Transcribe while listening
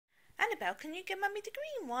Annabelle, can you give Mummy the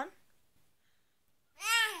green one?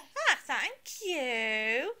 Ah, thank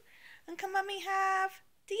you. And can Mummy have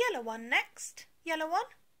the yellow one next? Yellow one?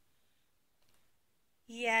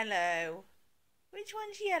 Yellow. Which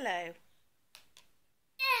one's yellow?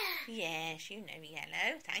 Yes, you know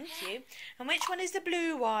yellow. Thank you. And which one is the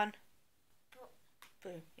blue one?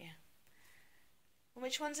 Blue, yeah. And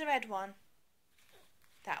which one's the red one?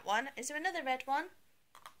 That one. Is there another red one?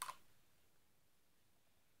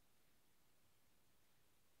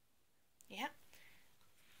 Yeah.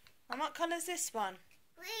 And what colour's this one?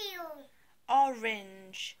 Blue.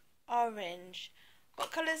 Orange. Orange.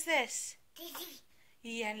 What colour's this?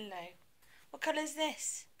 Yellow. What colour's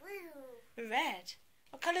this? Blue. Red.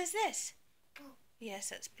 What colour's this? Blue. Yes,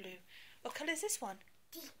 that's blue. What colour's this one?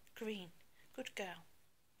 Green. Green. Good girl.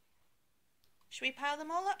 Should we pile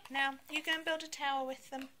them all up? Now, you go and build a tower with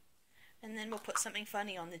them. And then we'll put something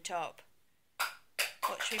funny on the top.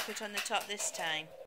 What should we put on the top this time?